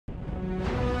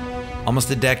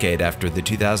Almost a decade after the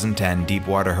 2010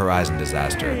 Deepwater Horizon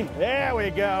disaster, there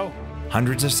we go.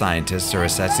 Hundreds of scientists are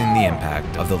assessing the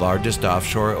impact of the largest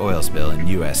offshore oil spill in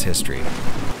U.S. history.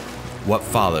 What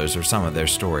follows are some of their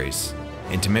stories,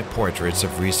 intimate portraits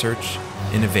of research,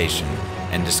 innovation,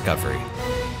 and discovery.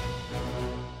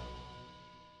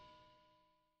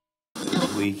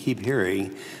 We keep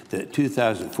hearing that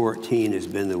 2014 has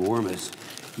been the warmest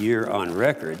year on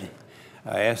record.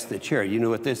 I asked the chair, you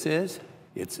know what this is?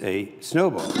 It's a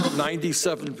snowball.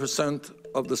 97%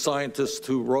 of the scientists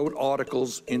who wrote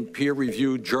articles in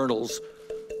peer-reviewed journals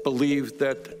believe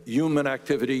that human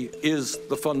activity is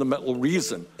the fundamental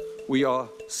reason we are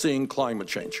seeing climate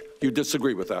change. You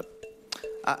disagree with that?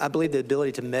 I believe the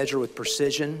ability to measure with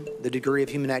precision the degree of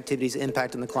human activity's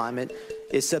impact on the climate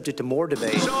is subject to more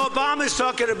debate. So Obama's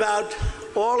talking about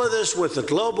all of this with the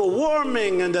global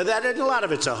warming and that, and a lot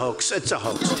of it's a hoax. It's a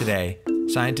hoax. Today,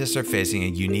 scientists are facing a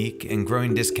unique and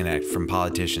growing disconnect from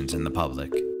politicians and the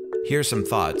public. Here are some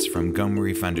thoughts from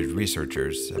GoMRI-funded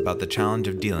researchers about the challenge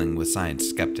of dealing with science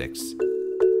skeptics.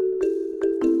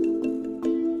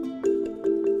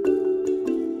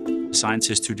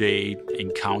 Scientists today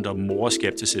encounter more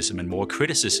skepticism and more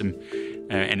criticism,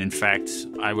 and in fact,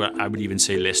 I would even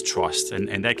say less trust.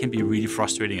 And that can be really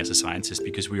frustrating as a scientist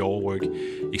because we all work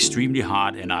extremely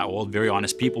hard and are all very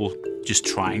honest people just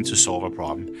trying to solve a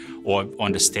problem or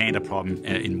understand a problem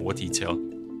in more detail.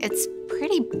 It's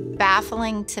pretty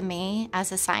baffling to me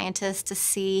as a scientist to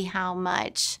see how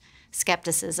much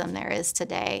skepticism there is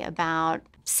today about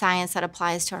science that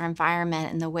applies to our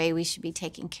environment and the way we should be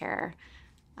taking care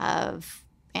of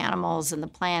animals and the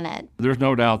planet. There's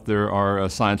no doubt there are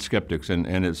science skeptics, and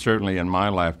it's certainly in my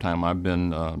lifetime. I've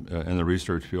been in the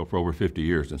research field for over 50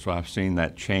 years, and so I've seen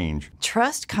that change.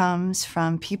 Trust comes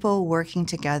from people working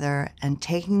together and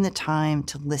taking the time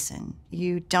to listen.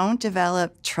 You don't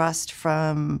develop trust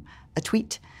from a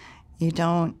tweet. You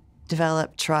don't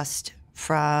develop trust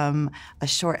from a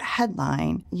short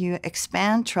headline. You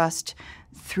expand trust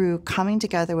through coming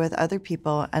together with other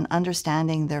people and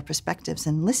understanding their perspectives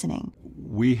and listening.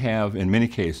 We have, in many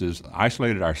cases,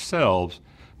 isolated ourselves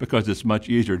because it's much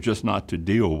easier just not to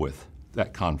deal with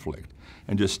that conflict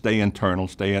and just stay internal,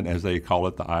 stay in, as they call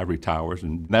it, the ivory towers,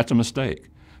 and that's a mistake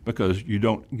because you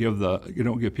don't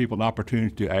give people an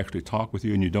opportunity to actually talk with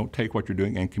you, and you don't take what you're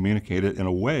doing and communicate it in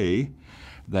a way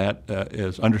that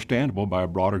is understandable by a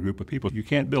broader group of people. You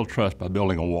can't build trust by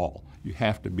building a wall. You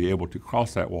have to be able to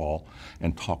cross that wall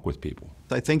and talk with people.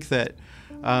 I think that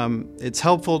it's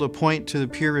helpful to point to the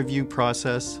peer review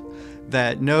process,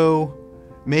 that no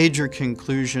major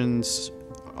conclusions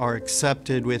are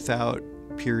accepted without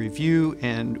peer review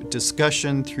and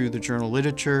discussion through the journal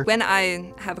literature. When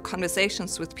I have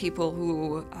conversations with people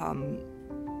who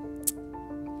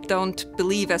don't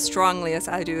believe as strongly as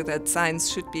I do that science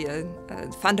should be a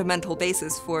fundamental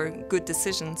basis for good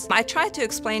decisions, I try to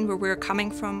explain where we're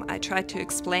coming from. I try to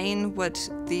explain what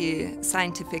the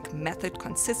scientific method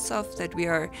consists of, that we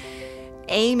are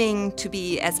aiming to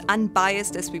be as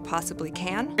unbiased as we possibly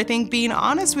can. I think being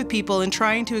honest with people and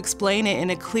trying to explain it in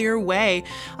a clear way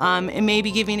and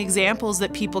maybe giving examples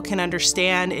that people can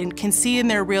understand and can see in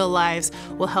their real lives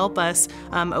will help us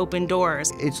open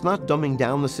doors. It's not dumbing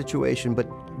down the situation, but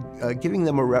giving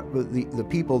them the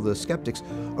people, the skeptics,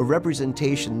 a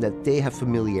representation that they have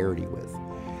familiarity with.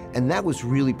 And that was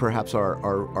really perhaps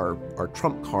our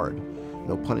trump card,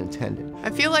 no pun intended. I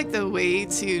feel like the way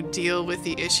to deal with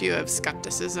the issue of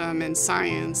skepticism in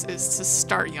science is to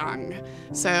start young.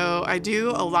 So I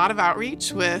do a lot of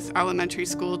outreach with elementary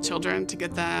school children to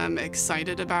get them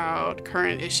excited about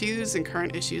current issues and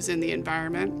current issues in the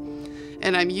environment.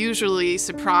 And I'm usually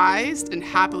surprised and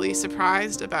happily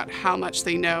surprised about how much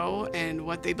they know and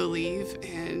what they believe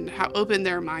and how open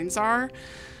their minds are.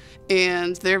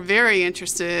 And they're very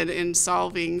interested in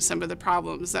solving some of the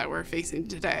problems that we're facing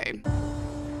today.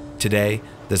 Today,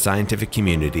 the scientific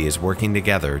community is working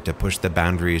together to push the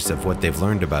boundaries of what they've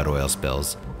learned about oil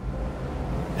spills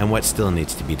and what still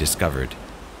needs to be discovered.